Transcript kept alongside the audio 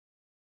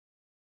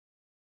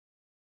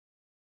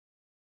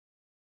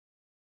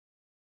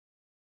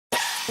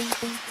I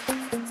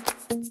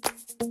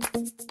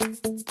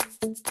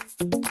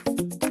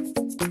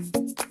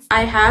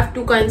have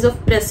two kinds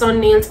of press-on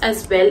nails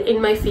as well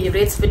in my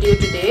favorites video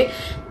today.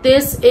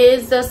 This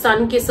is the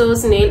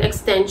Sunkizzrs nail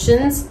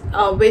extensions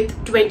with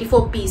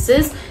 24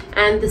 pieces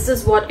and this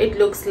is what it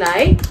looks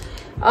like.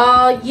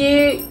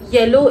 ये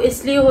yellow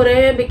इसलिए हो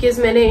रहे हैं because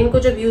मैंने इनको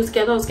जब use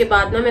किया था उसके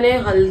बाद ना मैंने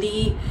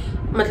हल्दी,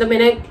 मतलब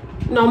मैंने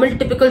नॉर्मल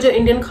टिपिकल जो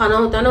इंडियन खाना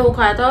होता है ना वो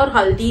खाया था और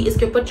हल्दी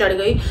इसके ऊपर चढ़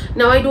गई.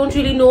 Now I don't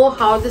really know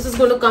how this is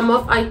going to come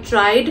of. I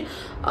tried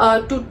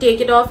to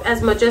take it of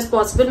as much as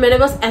possible. मैंने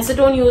बस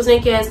एसीटोन यूज नहीं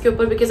किया इसके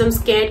ऊपर बिकॉज आई एम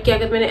स्कैर्ड कि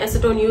अगर मैंने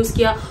एसीटोन यूज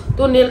किया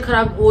तो नेल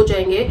खराब हो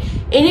जाएंगे.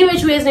 एनी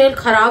विच वेज नेल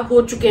खराब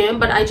हो चुके हैं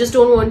but I just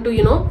don't want to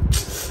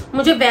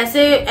मुझे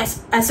वैसे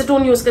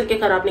एसीटोन यूज करके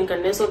खराब नहीं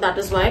करने. So that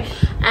is why.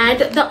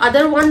 And the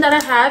other one that I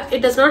have,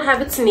 it does not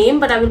have it's name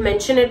but I will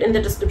mention it in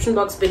the description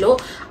box below.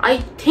 I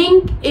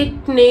think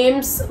it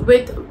names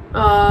with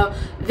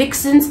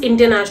VIKSON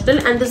International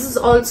and this is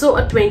also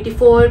a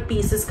 24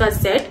 pieces ka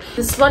set.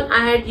 This one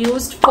I had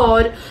used for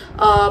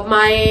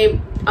my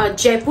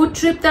Jaipur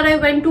trip that I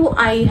went to.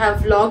 I have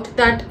vlogged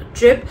that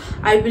trip.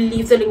 I will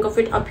leave the link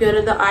of it up here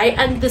in the eye.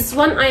 And this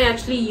one I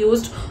actually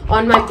used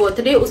on my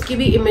birthday. उसकी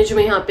भी image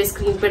मैं यहाँ पे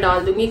screen पे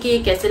डाल दूंगी कि ये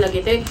कैसे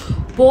लगे थे.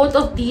 Both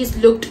of these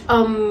looked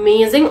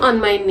amazing on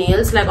my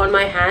nails, like on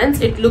my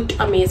hands. It looked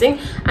amazing.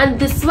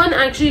 And this one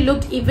actually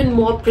looked even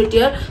more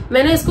prettier.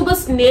 मैंने इसको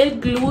बस nail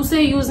glue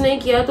से use नहीं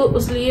किया तो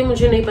इसलिए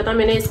मुझे नहीं पता.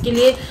 मैंने इसके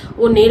लिए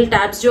वो nail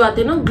tabs जो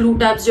आते हैं ना, glue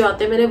tabs जो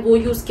आते हैं, मैंने वो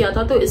use किया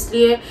था तो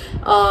इसलिए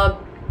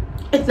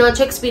इतना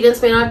अच्छा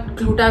एक्सपीरियंस मेरा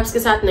ग्लू टैब्स के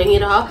साथ नहीं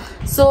रहा.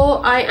 सो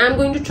I am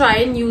going to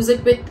try and use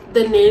it with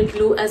the nail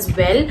glue as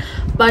well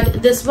but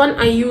this one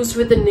I use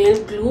with the nail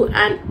glue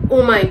and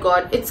O my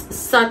God it's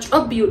such a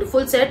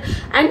beautiful set.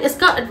 And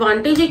इसका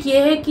advantage एक ये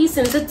है कि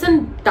since it's in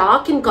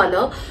dark in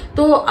colour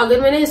तो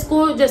अगर मैंने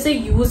इसको जैसे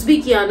यूज भी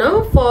किया ना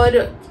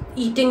for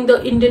eating the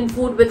Indian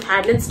food with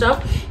hand and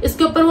stuff,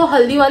 इसके ऊपर वो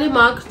हल्दी वाले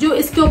मार्क्स जो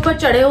इसके ऊपर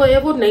चढ़े हुए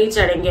हैं वो नहीं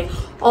चढ़ेंगे.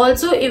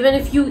 Also even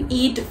if you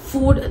eat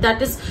food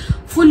that is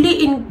fully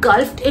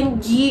engulfed in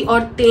ghee or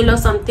tail or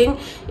something,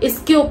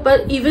 इसके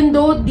ऊपर even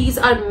though these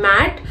are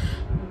matte,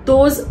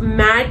 those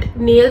matte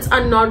nails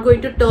are not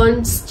going to turn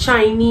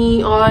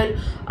shiny or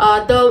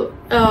the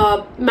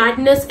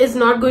matteness is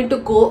not going to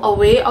go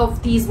away of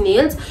these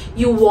nails.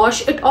 You wash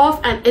it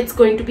off and it's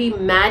going to be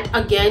matte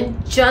again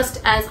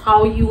just as how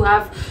you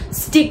have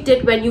sticked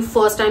it when you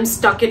first time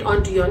stuck it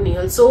onto your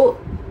nail. So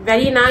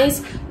very nice,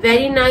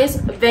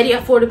 very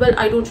affordable.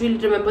 I don't really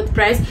remember the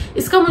price.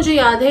 इसका मुझे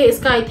याद है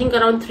इसका I think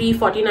around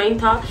 349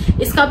 था.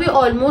 इसका भी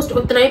almost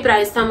उतना ही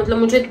price था, मतलब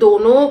मुझे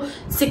दोनों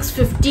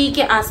 650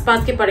 के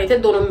आसपास के पड़े थे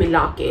दोनों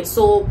मिला के.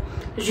 So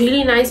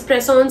really nice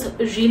press-ons,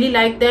 really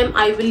like them.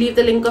 I will leave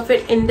the link of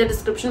it in the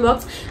description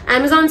box.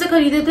 Amazon से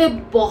खरीदे थे,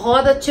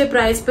 बहुत अच्छे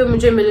प्राइस पे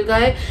मुझे मिल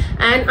गए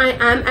and I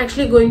am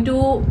actually going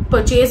to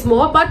purchase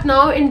more but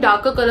now in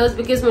darker colors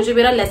because मुझे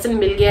मेरा lesson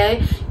मिल गया है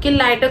कि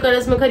lighter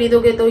colors में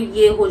खरीदोगे तो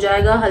ये हो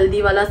जाएगा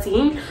हल्दी वाला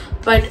scene.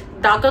 But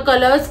darker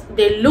colors,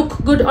 they look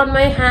good on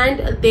my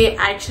hand. They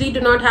actually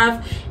do not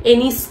have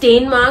any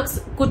stain marks.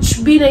 कुछ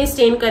भी नहीं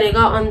stain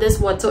करेगा on this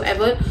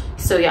whatsoever.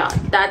 So yeah,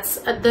 that's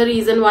the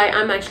reason why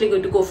I'm actually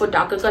going to go for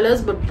darker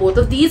colors. But both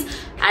of these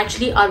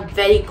actually are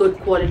very good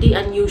quality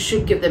and you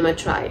should give them a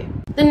try.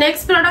 The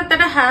next product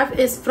that I have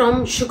is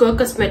from Sugar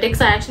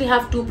Cosmetics. I actually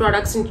have two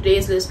products in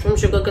today's list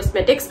from Sugar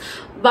Cosmetics.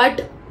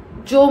 But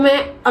जो मैं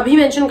अभी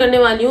mention करने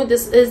वाली हूँ,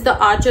 this is the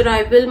arch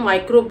arrival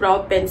micro brow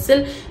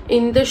pencil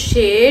in the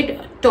shade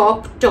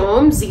top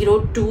Tom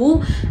 02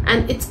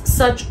 and it's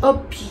such a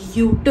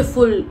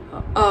beautiful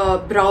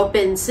brow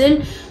pencil,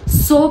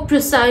 so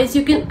precise.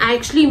 You can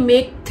actually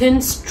make thin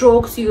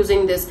strokes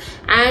using this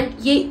and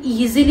ये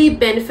easily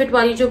benefit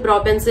वाली जो brow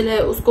pencil है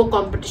उसको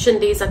competition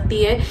दे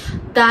सकती है.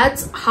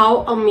 That's how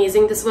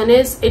amazing this one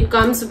is. It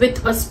comes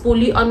with a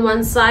spoolie on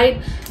one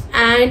side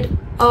and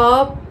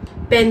a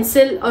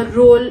pencil, a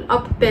roll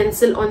up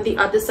pencil on the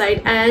other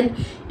side.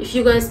 And if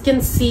you guys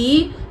can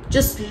see,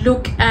 just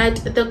look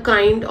at the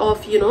kind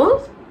of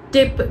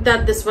tip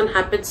that this one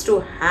happens to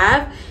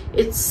have.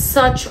 It's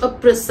such a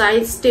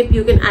precise tip.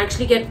 You can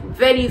actually get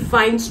very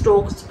fine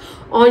strokes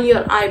on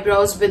your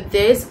eyebrows with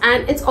this,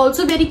 and it's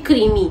also very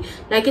creamy.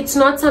 Like it's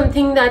not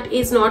something that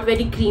is not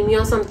very creamy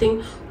or something.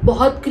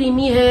 बहुत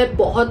creamy है,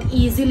 बहुत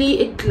easily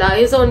it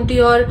glides onto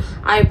your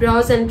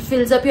eyebrows and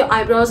fills up your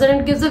eyebrows, and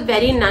it gives a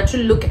very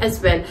natural look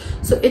as well.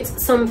 So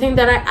it's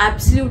something that I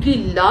absolutely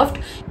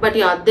loved.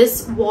 But yeah,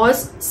 this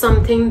was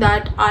something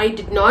that I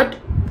did not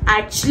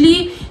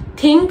actually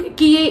think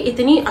कि ये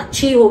इतनी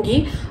अच्छी होगी.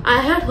 I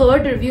had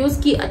heard reviews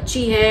कि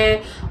अच्छी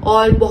है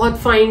और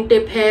बहुत fine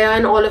tip है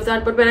and all of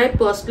that, but when I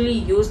personally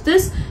used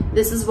this,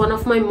 this is one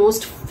of my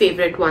most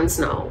favorite ones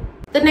now.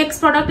 The next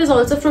product is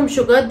also from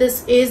Sugar.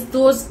 This is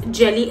those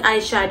jelly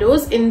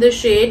eyeshadows in the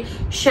shade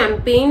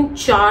Champagne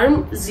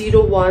Charm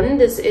 01.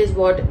 This is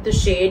what the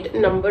shade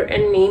number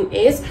and name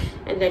is,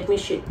 and let me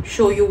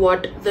show you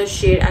what the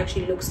shade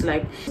actually looks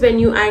like. When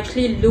you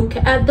actually look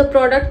at the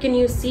product, can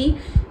you see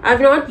I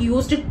have not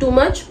used it too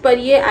much, पर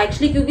ये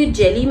actually क्योंकि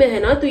jelly में है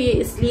ना तो ये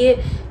इसलिए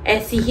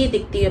ऐसी ही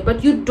दिखती है.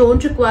 But you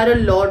don't require a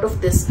lot of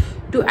this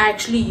to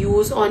actually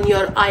use on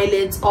your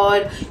eyelids, or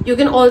you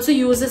can also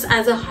use this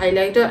as a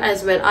highlighter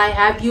as well. I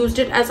have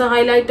used it as a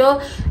highlighter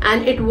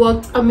and it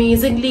works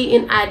amazingly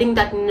in adding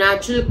that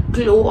natural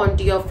glow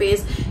onto your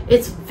face.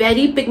 It's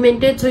very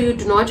pigmented, so you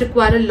do not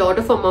require a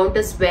lot of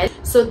amount as well.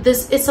 So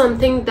this is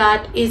something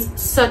that is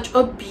such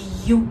a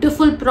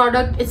beautiful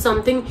product. It's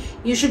something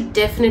you should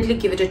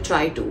definitely give it a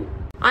try too.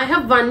 I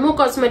have one more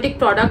cosmetic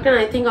product and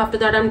I think after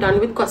that I'm done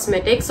with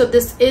cosmetics. So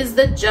this is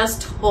the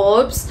Just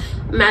Herbs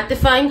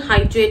Mattifying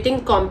Hydrating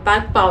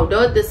Compact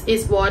Powder. This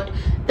is what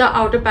the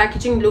outer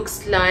packaging looks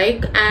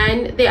like,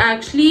 and they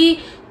actually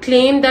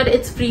claim that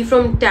it's free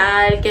from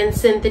talc and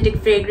synthetic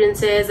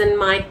fragrances and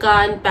mica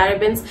and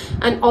parabens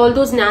and all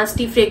those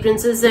nasty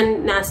fragrances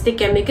and nasty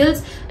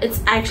chemicals.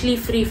 It's actually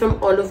free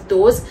from all of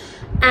those.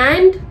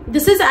 And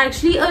this is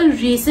actually a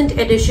recent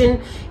addition.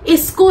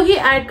 इसको ही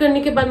add करने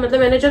के बाद मतलब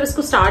मैंने जब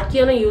इसको start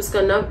किया ना यूज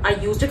करना, I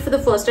used it for the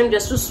first time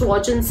just to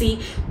swatch and see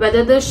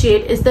whether the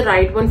shade is the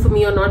right one for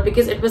me or not,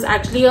 because it was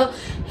actually a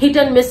hit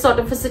and miss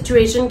sort of a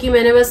situation कि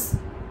मैंने बस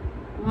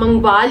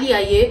मंगवा लिया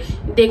ये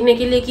देखने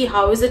के लिए कि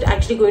how is it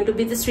actually going to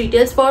be. This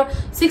retails for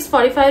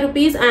 645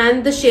 rupees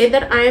and the shade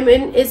that I am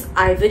in is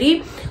Ivory.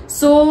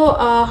 So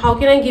how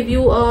can I give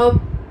you a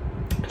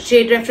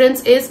shade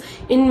reference is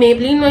in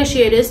Maybelline my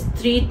shade is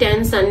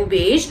 310 Sun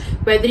Beige.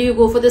 Whether you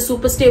go for the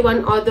Superstay one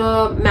or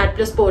the Matte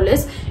Plus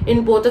Poreless,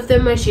 in both of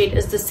them my shade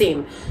is the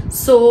same.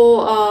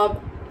 So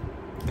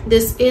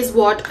this is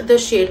what the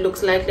shade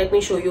looks like. Let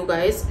me show you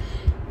guys.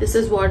 This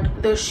is what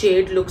the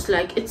shade looks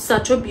like. It's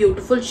such a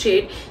beautiful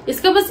shade.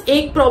 इसका बस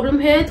एक problem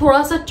है,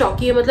 थोड़ा सा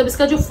चौकी है, मतलब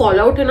इसका जो फॉल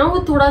आउट है ना वो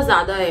थोड़ा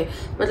ज्यादा है.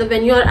 मतलब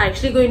when you are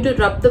actually going to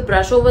rub the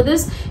brush over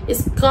this,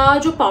 इसका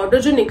जो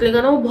पाउडर जो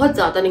निकलेगा ना वो बहुत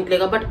ज्यादा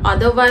निकलेगा. But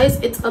otherwise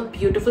it's a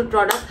beautiful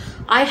product.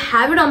 I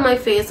have it on my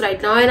face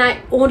right now and I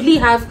only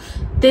have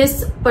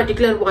this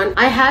particular one.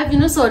 I have, you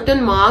know,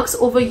 certain marks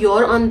over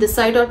here on this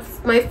side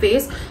of my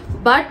face,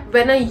 but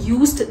when I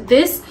used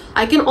this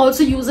I can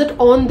also use it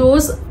on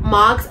those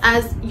marks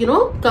as, you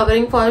know,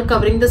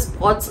 covering the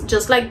spots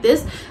just like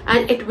this,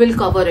 and it will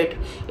cover it.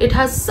 It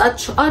has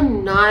such a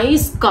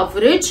nice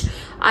coverage.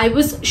 I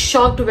was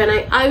shocked when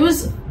I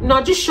was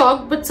not just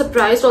shocked but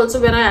surprised also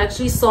when I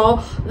actually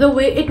saw the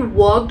way it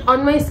worked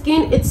on my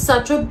skin. It's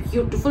such a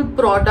beautiful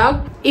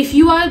product. If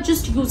you are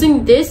just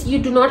using this, you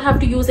do not have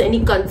to use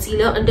any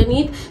concealer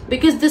underneath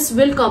because this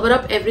will cover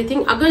up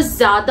everything. अगर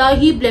ज़्यादा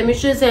ही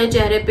blemishes है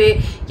चेहरे पे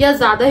या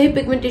ज़्यादा ही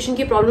pigmentation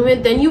की problem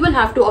है, then you will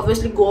have to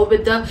obviously go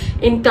with the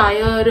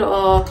entire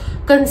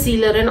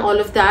concealer and all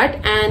of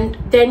that and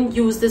then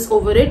use this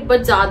over it.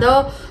 But ज़्यादा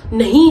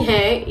नहीं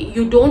है,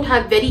 you don't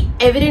have very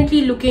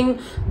evidently looking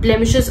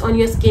blemishes on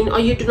your skin, or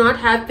you do not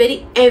have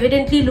very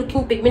evidently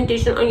looking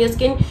pigmentation on your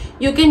skin,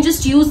 you can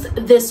just use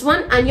this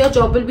one and your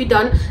job will be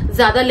done.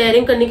 ज़्यादा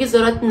layering करने की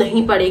ज़रूरत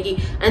नहीं पड़ेगी,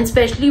 and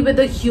especially with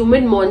the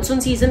humid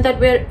monsoon season that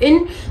we're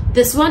in,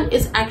 this one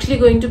is actually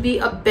going to be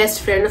a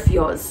best friend of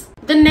yours.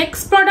 The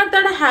next product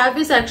that I have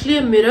is actually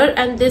a mirror,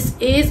 and this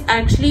is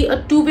actually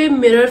a two-way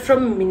mirror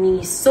from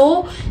Miniso.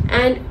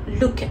 And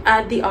look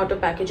at the outer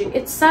packaging.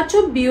 It's such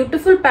a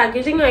beautiful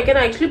packaging. I can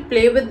actually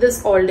play with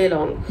this all day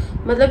long.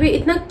 मतलब ये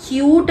इतना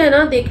cute है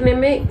ना देखने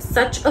में,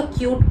 such a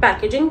cute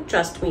packaging,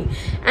 trust me.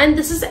 And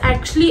this is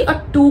actually a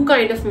two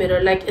kind of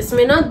mirror. Like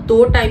इसमें ना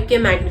दो type के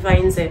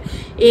magnifyings है.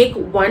 एक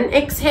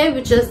 1x है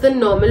which is the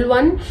normal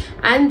one,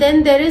 and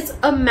then there is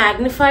a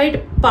magnified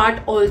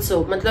part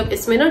also. मतलब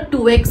इसमें ना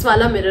 2x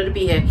वाला mirror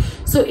भी है.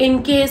 So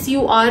in case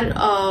you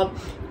are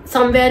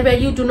somewhere where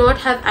you do not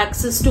have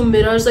access to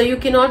mirrors, or you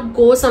cannot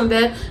go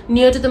somewhere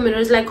near to the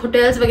mirrors, like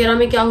hotels वगैरह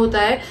में क्या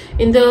होता है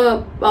in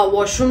the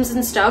washrooms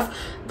and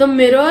stuff, the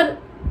mirror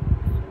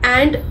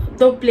and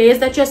the place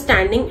that you're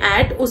standing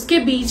at उसके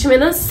बीच में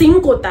ना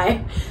sink होता है.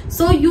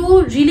 So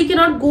you really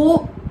cannot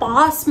go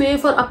past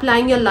में for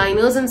applying your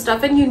liners and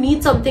stuff, and you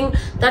need something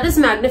that is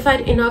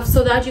magnified enough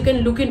so that you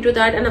can look into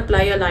that and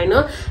apply your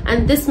liner.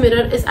 And this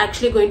mirror is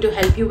actually going to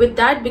help you with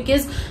that,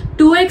 because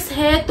 2x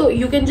है तो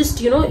you can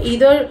just, you know,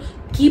 either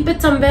keep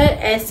it somewhere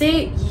ऐसे,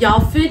 या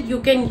फिर you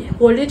can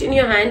hold it in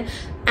your hand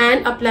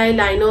and apply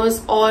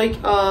liners or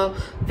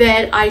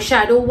wear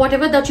eyeshadow,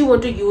 whatever that you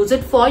want to use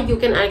it for. You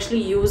can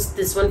actually use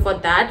this one for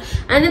that,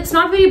 and it's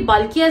not very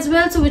bulky as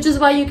well, so which is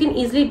why you can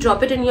easily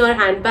drop it in your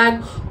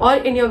handbag or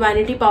in your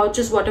vanity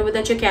pouches, whatever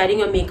that you're carrying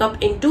your makeup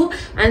into,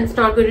 and it's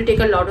not going to take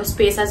a lot of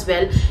space as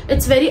well.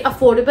 It's very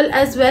affordable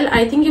as well.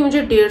 I think ये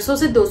मुझे 150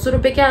 से 200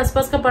 रुपए के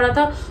आसपास का पड़ा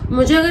था.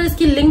 मुझे अगर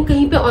इसकी लिंक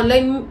कहीं पे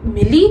online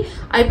milli,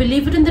 I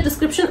believe it in the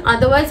description.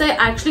 Otherwise, I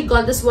actually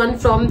got this one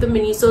from the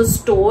Miniso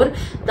store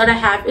that I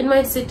have in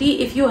my city.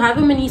 If you have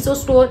a Miniso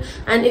store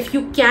and if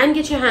you can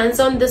get your hands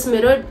on this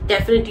mirror,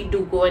 definitely do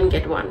go and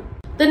get one.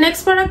 The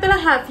next product that I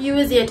have for you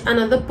is yet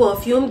another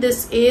perfume.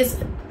 This is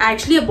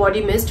actually a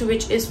body mist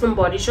which is from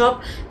Body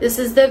Shop. This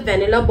is the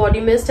vanilla body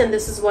mist and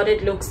this is what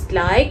it looks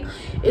like.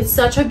 It's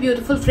such a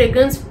beautiful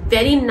fragrance,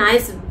 very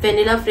nice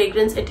vanilla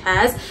fragrance it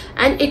has,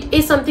 and it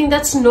is something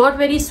that's not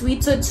very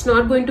sweet, so it's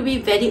not going to be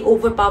very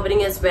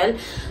overpowering as well.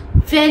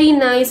 Very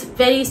nice,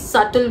 very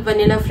subtle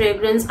vanilla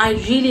fragrance. I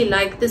really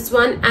like this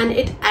one, and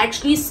it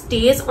actually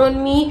stays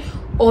on me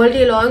all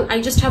day long.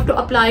 I just have to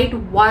apply it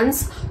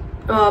once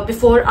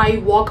before I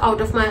walk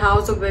out of my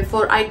house or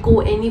before I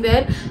go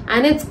anywhere,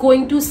 and it's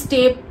going to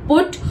stay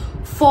put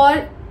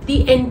for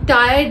the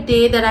entire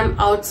day that I'm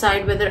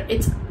outside, whether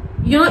it's,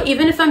 you know,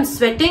 even if I'm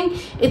sweating,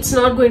 it's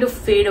not going to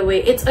fade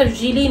away. It's a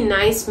really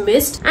nice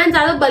mist, and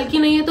zyada bulky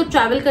nahi hai, to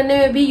travel karne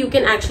mein bhi you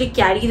can actually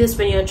carry this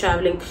when you're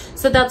traveling.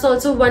 So that's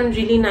also one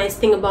really nice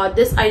thing about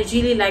this. I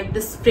really like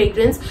this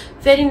fragrance.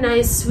 Very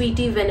nice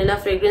sweetie vanilla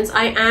fragrance.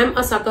 I am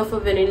a sucker for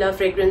vanilla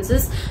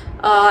fragrances.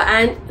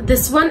 And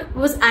this one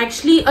was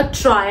actually a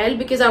trial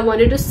because I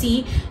wanted to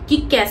see कि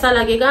कैसा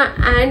लगेगा,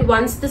 and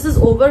once this is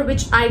over,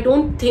 which I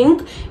don't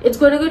think it's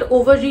going to get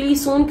over really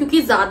soon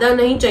क्योंकि ज़्यादा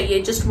नहीं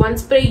चाहिए, just one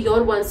spray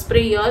here, one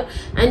spray here,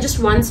 and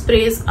just one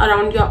sprays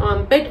around your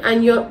armpit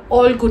and you're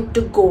all good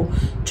to go.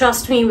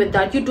 Trust me with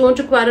that. You don't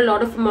require a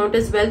lot of amount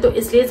as well, तो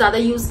इसलिए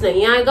ज़्यादा use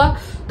नहीं आएगा,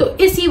 तो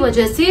इसी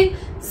वजह से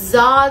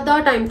ज़्यादा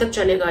टाइम तक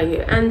चलेगा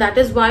ये, and that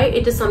is why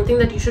it is something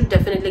that you should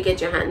definitely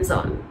get your hands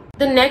on.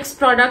 The next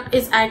product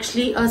is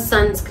actually a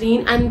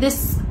sunscreen, and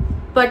this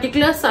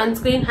particular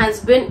sunscreen has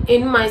been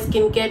in my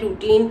skincare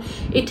routine.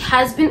 It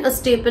has been a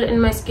staple in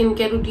my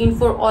skincare routine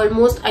for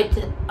almost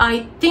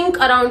I think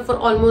around for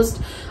almost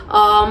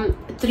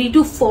 3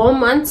 to 4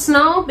 months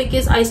now,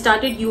 because I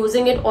started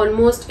using it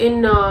almost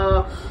in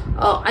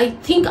I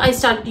think I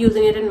started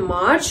using it in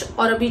March,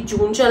 और अभी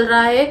जून चल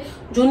रहा है,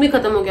 जून भी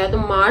खत्म हो गया,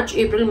 तो March,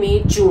 April,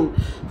 May, June.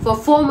 For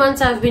 4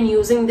 months I've been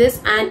using this,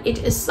 and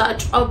it is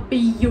such a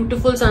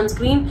beautiful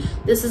sunscreen.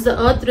 This is the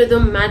Earth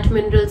Rhythm Matte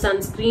Mineral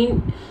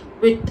Sunscreen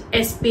with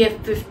SPF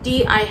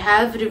 50. I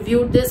have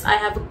reviewed this. I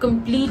have a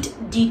complete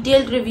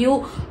detailed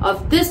review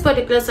of this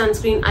particular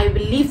sunscreen. I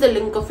will leave the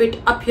link of it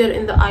up here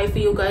in the eye for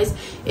you guys.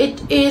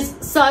 It is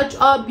such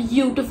a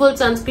beautiful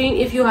sunscreen.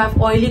 If you have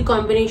oily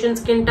combination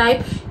skin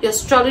type, you're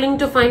struggling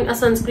to find a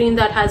sunscreen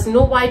that has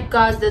no white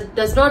cast, that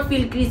does not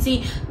feel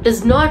greasy,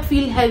 does not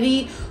feel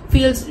heavy,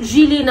 feels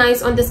really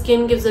nice on the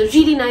skin, gives a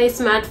really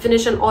nice matte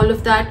finish and all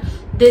of that,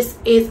 this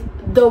is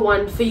the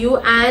one for you.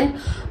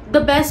 And the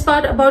best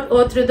part about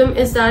Earth Rhythm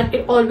is that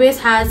it always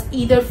has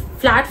either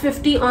flat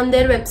 50 on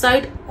their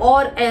website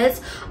or else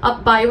a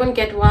buy one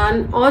get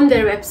one on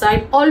their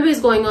website,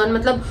 always going on.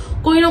 मतलब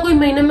कोई ना कोई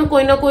महीने में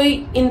कोई ना कोई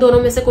इन दोनों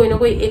में से कोई ना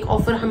कोई एक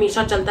ऑफर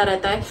हमेशा चलता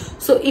रहता है.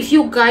 So if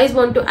you guys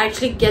want to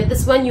actually get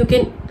this one, you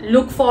can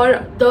look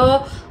for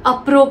the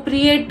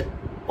appropriate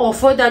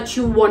offer that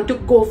you want to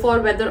go for,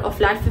 whether a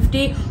flat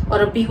 50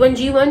 or a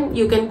B1G1.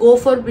 You can go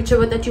for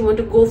whichever that you want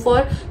to go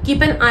for.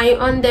 Keep an eye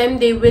on them.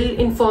 They will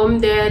inform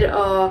their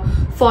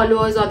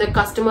followers or their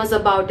customers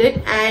about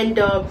it,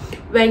 and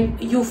when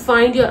you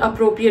find your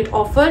appropriate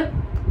offer,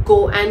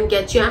 go and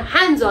get your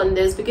hands on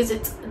this because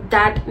it's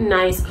that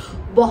nice.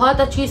 बहुत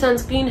अच्छी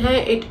sunscreen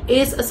है. It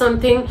is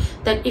something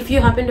that if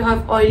you happen to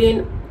have oily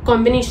and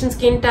combination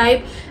skin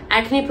type,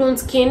 acne prone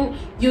skin,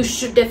 you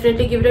should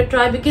definitely give it a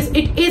try, because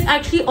it is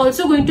actually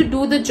also going to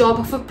do the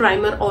job of a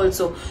primer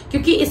also,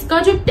 क्योंकि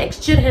इसका जो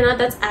texture है ना,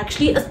 that's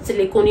actually a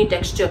silicone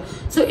texture,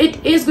 so it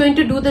is going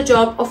to do the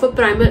job of a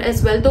primer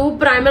as well. तो वो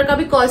primer का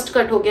भी cost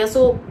cut हो गया,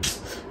 so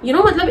you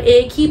know, मतलब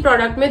एक ही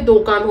product में दो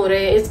काम हो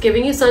रहे हैं. It's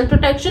giving you sun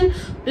protection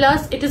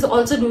plus it is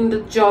also doing the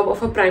job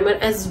of a primer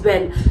as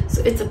well.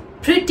 So it's a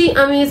pretty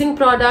amazing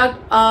product,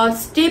 a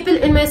staple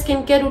in my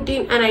skincare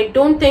routine, and I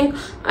don't think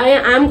I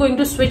am going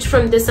to switch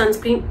from this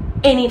sunscreen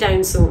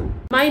anytime soon.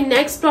 My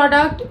next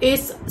product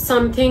is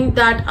something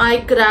that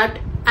I grabbed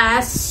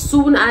as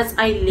soon as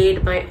I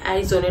laid my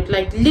eyes on it.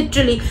 Like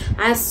literally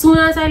as soon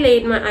as I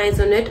laid my eyes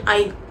on it,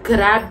 I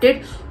grabbed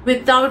it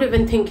without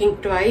even thinking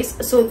twice.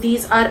 So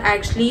these are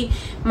actually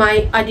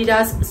my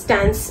Adidas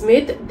Stan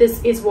Smith.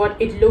 This is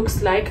what it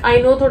looks like. I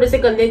know थोड़े से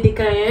गंदे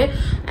दिख रहे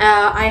हैं.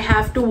 I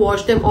have to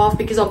wash them off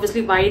because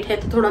obviously white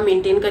है तो थोड़ा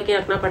maintain करके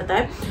रखना पड़ता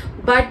है.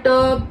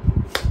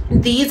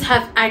 But these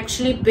have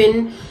actually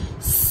been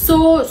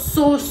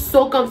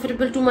so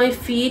comfortable to my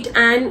feet,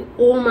 and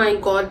oh my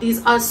god,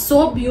 these are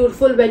so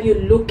beautiful when you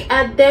look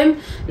at them.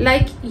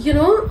 Like, you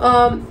know,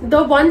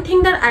 the one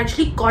thing that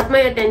actually caught my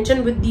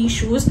attention with these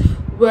shoes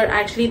were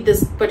actually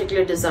this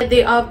particular design.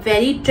 They are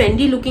very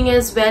trendy looking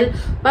as well.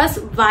 बस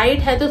white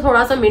है तो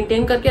थोड़ा सा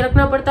maintain करके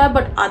रखना पड़ता है,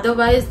 but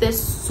otherwise they're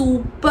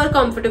super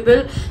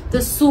comfortable.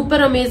 They're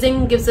super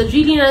amazing. Gives a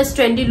really nice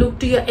trendy look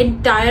to your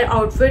entire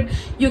outfit.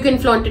 You can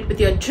flaunt it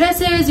with your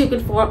dresses. You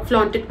can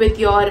flaunt it with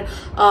your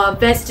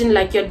western,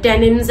 like your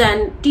denims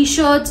and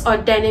t-shirts or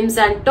denims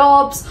and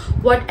tops.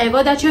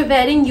 Whatever that you're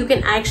wearing, you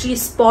can actually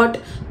spot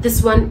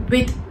this one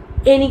with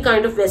any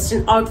kind of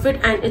western outfit,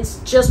 and it's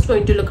just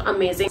going to look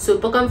amazing.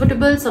 Super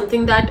comfortable,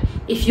 something that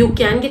if you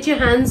can get your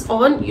hands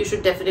on, you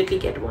should definitely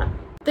get one.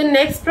 The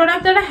next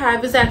product that I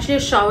have is actually a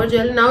shower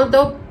gel. Now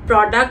the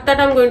product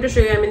that I'm going to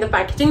show you, I mean the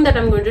packaging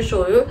that I'm going to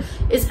show you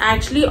is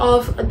actually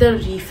of the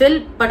refill,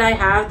 but I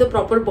have the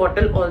proper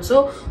bottle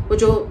also. वो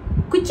जो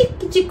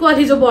कुचिक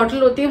वाली जो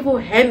bottle होती है वो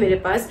है मेरे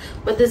पास,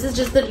 but this is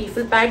just the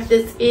refill pack.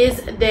 This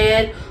is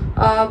their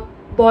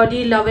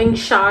BodyLovin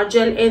shower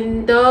gel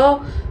in the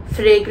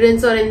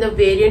fragrance or in the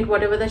variant,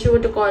 whatever that you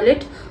want to call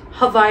it,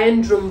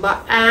 Hawaiian Rumba,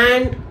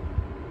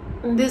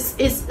 and this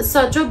is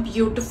such a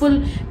beautiful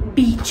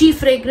beachy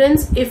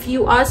fragrance. If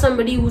you are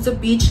somebody who's a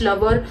beach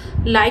lover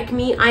like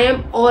me, I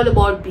am all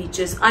about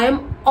beaches. I am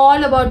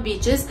all about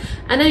beaches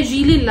and I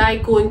really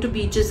like going to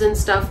beaches and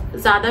stuff.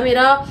 ज़्यादा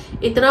मेरा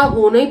इतना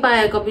हो नहीं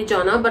पाया कभी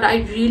जाना, but I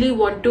really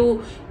want to,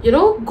 you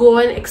know, go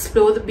and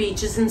explore the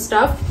beaches and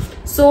stuff.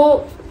 So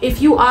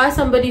if you are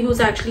somebody who's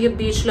actually a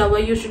beach lover,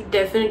 you should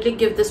definitely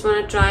give this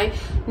one a try.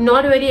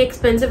 Not very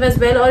expensive as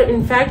well, और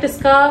in fact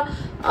इसका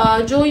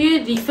जो ये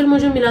refill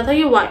मुझे मिला था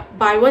ये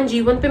buy one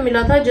G1 पे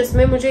मिला था,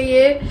 जिसमें मुझे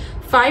ये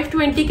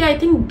 520 के आई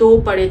थिंक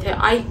 2 पड़े थे.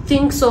 I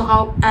think so,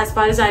 how as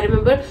far as I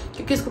remember,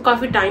 क्योंकि इसको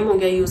काफी टाइम हो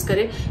गया यूज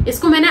करे.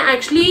 इसको मैंने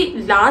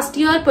एक्चुअली लास्ट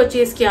ईयर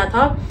परचेज किया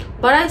था,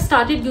 but I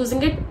started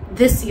using it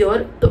this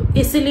year, तो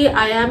इसलिए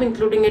I am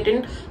including it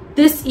in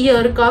this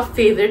year का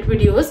favourite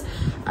videos.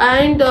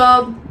 And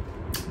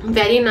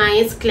very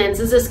nice,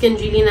 cleanses the skin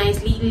really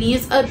nicely,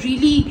 leaves a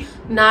really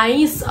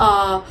nice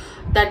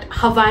that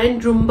Hawaiian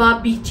Rumba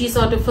beachy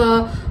sort of a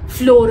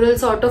floral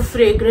sort of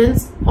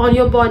fragrance on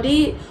your body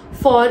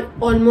for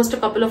almost a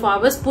couple of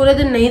hours. पूरे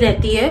दिन नहीं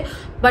रहती है,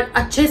 but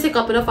अच्छे से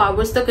couple of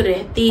hours तक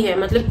रहती है.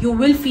 मतलब you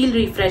will feel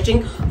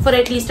refreshing for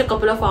at least a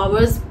couple of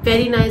hours.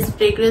 Very nice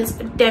fragrance,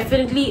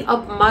 definitely a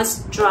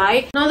must try.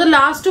 Now the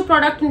last two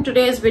products in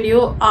today's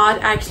video are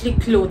actually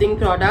clothing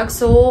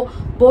products. So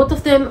both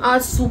of them are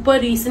super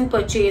recent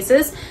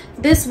purchases.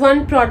 This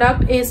one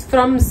product is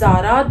from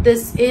Zara.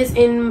 This is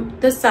in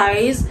the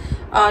size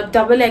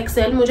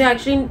XXL. मुझे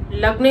actually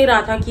लग नहीं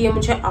रहा था कि ये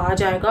मुझे आ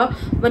जाएगा,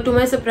 but to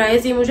my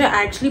surprise ये मुझे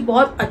एक्चुअली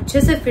बहुत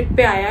अच्छे से फिट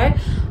पे आया है.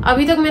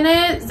 अभी तक मैंने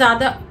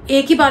ज्यादा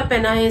एक ही बार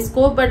पहना है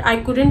इसको, but I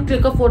couldn't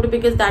click a photo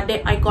because that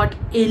day I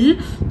got इल,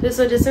 तो इस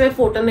वजह से मैं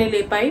फोटो नहीं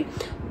ले पाई.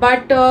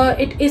 But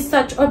it is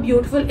such a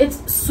beautiful, it's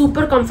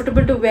super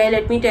comfortable to wear.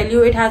 Let me tell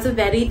you, it has a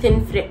very thin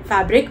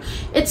fabric.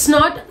 It's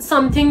not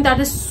something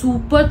that is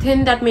super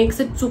thin that makes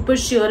it super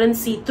sheer and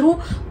see-through,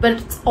 but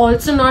it's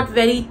also not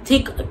very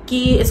thick कि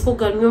इसको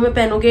गर्मियों में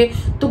पहनोगे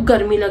तो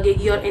गर्मी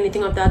लगेगी or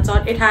anything of that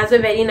sort. It has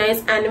a very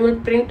nice animal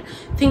print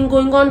thing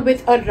going on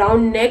with a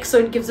round neck,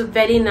 so it gives a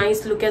very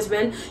nice look as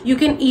well. You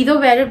can either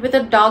wear it with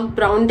a dark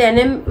brown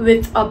denim,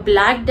 with a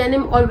black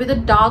denim, or with a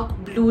dark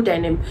blue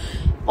denim.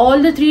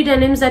 All the 3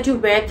 denims that you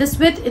wear this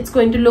with, it's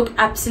going to look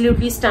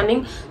absolutely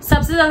stunning.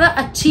 सबसे ज़्यादा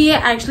अच्छी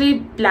है actually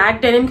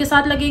black denim के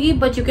साथ लगेगी,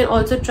 but you can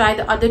also try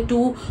the other 2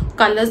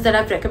 colors that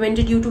I've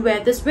recommended you to wear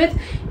this with.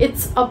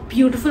 It's a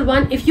beautiful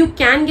one. If you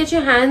can get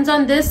your hands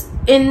on this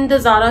in the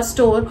Zara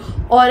store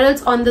or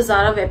else on the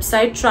Zara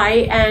website, try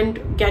and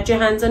get your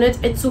hands on it.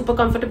 It's super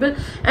comfortable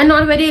and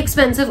not very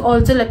expensive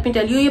also. Let me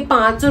tell you, ये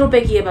 500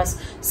 रुपए की है बस,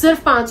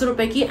 सिर्फ 500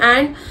 रुपए की.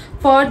 And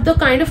for the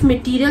kind of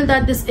material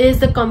that this is,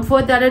 the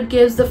comfort that it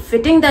gives, the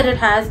fitting that it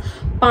has,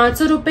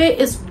 500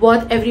 rupees is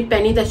worth every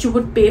penny that you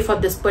would pay for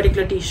this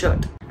particular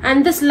t-shirt.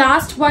 And this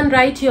last one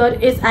right here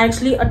is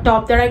actually a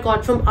top that I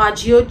got from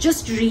Ajio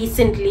just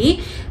recently.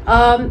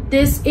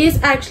 This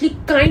is actually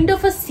kind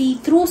of a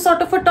see-through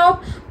sort of a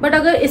top, but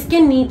अगर इसके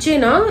नीचे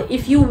ना,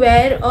 if you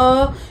wear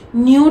a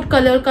nude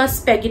color का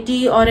spaghetti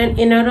or an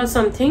inner or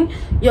something,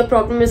 your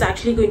problem is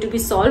actually going to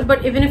be solved.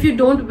 But even if you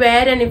don't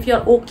wear and if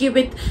you're okay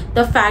with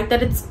the fact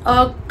that it's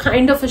a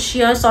kind of a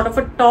sheer sort of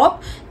a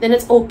top, then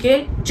it's okay.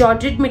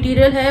 Georgette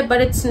material है,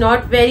 but it's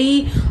not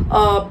very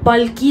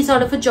bulky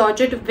sort of a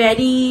georgette,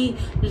 very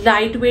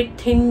lightweight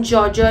thin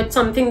georgette,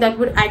 something that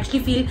would actually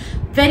feel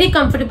very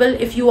comfortable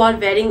if you are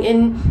wearing in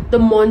the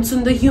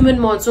monsoon, the humid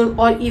monsoon,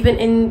 or even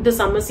in the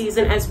summer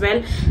season as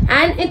well.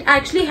 And it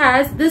actually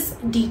has this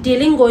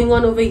detailing going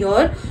on over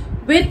here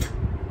with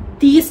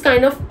these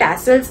kind of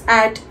tassels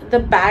at the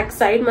back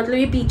side. मतलब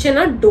ये पीछे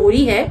ना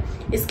डोरी है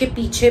इसके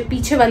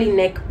पीछे वाली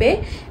neck पे,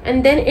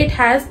 and then it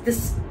has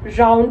this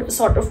round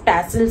sort of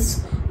tassels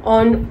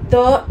on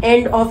the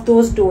end of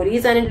those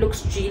dories, and it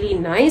looks really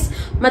nice.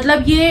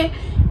 मतलब ये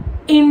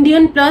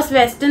इंडियन प्लस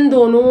वेस्टर्न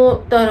दोनों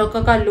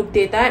तरह का लुक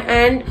देता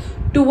है. And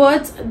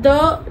towards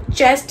the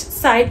chest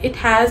side it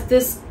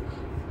has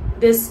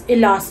this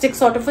elastic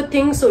sort of a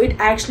thing, so it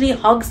actually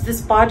hugs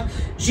this part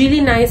really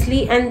nicely,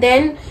 and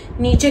then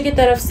नीचे की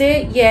तरफ से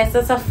ये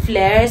ऐसा सा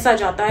flare सा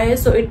जाता है,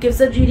 so it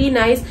gives a really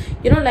nice,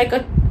 you know, like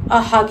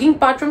a hugging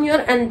part from here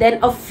and then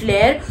a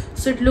flare,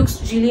 so it looks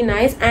really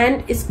nice.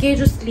 And इसके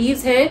जो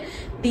sleeves हैं,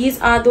 these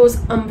are those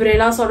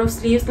umbrella sort of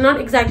sleeves, not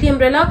exactly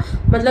umbrella,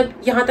 मतलब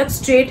यहाँ तक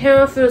straight है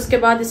और फिर उसके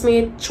बाद इसमें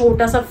ये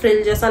छोटा सा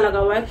frill जैसा लगा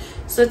हुआ है,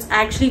 so it's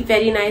actually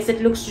very nice.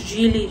 It looks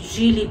really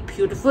really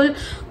beautiful,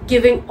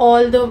 giving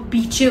all the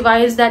beachy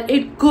vibes that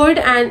it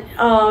could,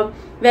 and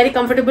very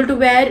comfortable to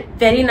wear,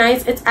 very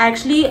nice. It's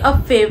actually a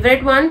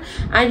favorite one,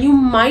 and you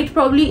might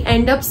probably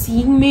end up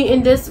seeing me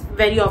in this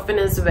very often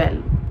as well.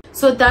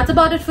 So that's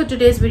about it for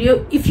today's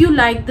video. If you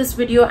liked this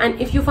video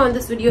and if you found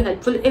this video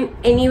helpful in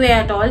any way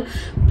at all,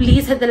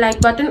 please hit the like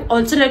button.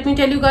 Also, let me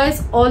tell you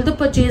guys, all the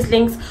purchase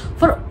links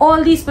for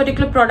all these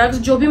particular products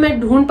जो भी मैं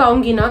ढूंढ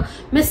पाऊंगी ना,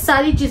 मैं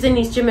सारी चीजें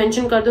नीचे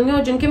मेंशन कर दूंगी,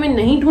 और जिनके मैं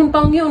नहीं ढूंढ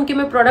पाऊंगी उनके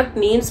मैं प्रोडक्ट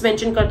नेम्स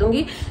मेंशन कर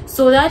दूंगी,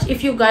 so that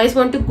if you guys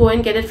want to go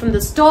and get it from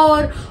the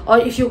store, or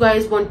if you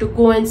guys want to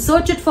go and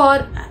search it for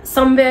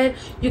somewhere,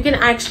 you can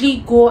actually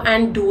go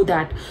and do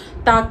that,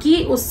 ताकि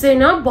उससे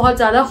ना बहुत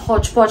ज्यादा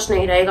हौच पौच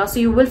नहीं रहेगा. So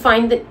you will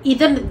find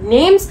either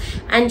names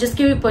and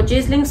जिसके भी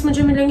purchase links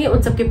मुझे मिलेंगे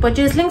उन सबके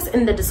purchase links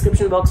in the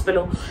description box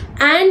below.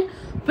 And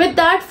with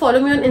that, follow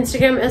me on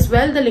Instagram as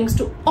well. The links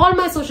to all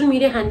my social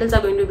media handles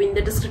are going to be in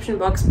the description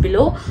box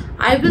below.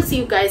 I will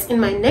see you guys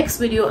in my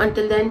next video.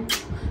 Until then,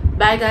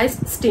 bye guys,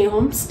 stay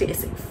home, stay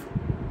safe.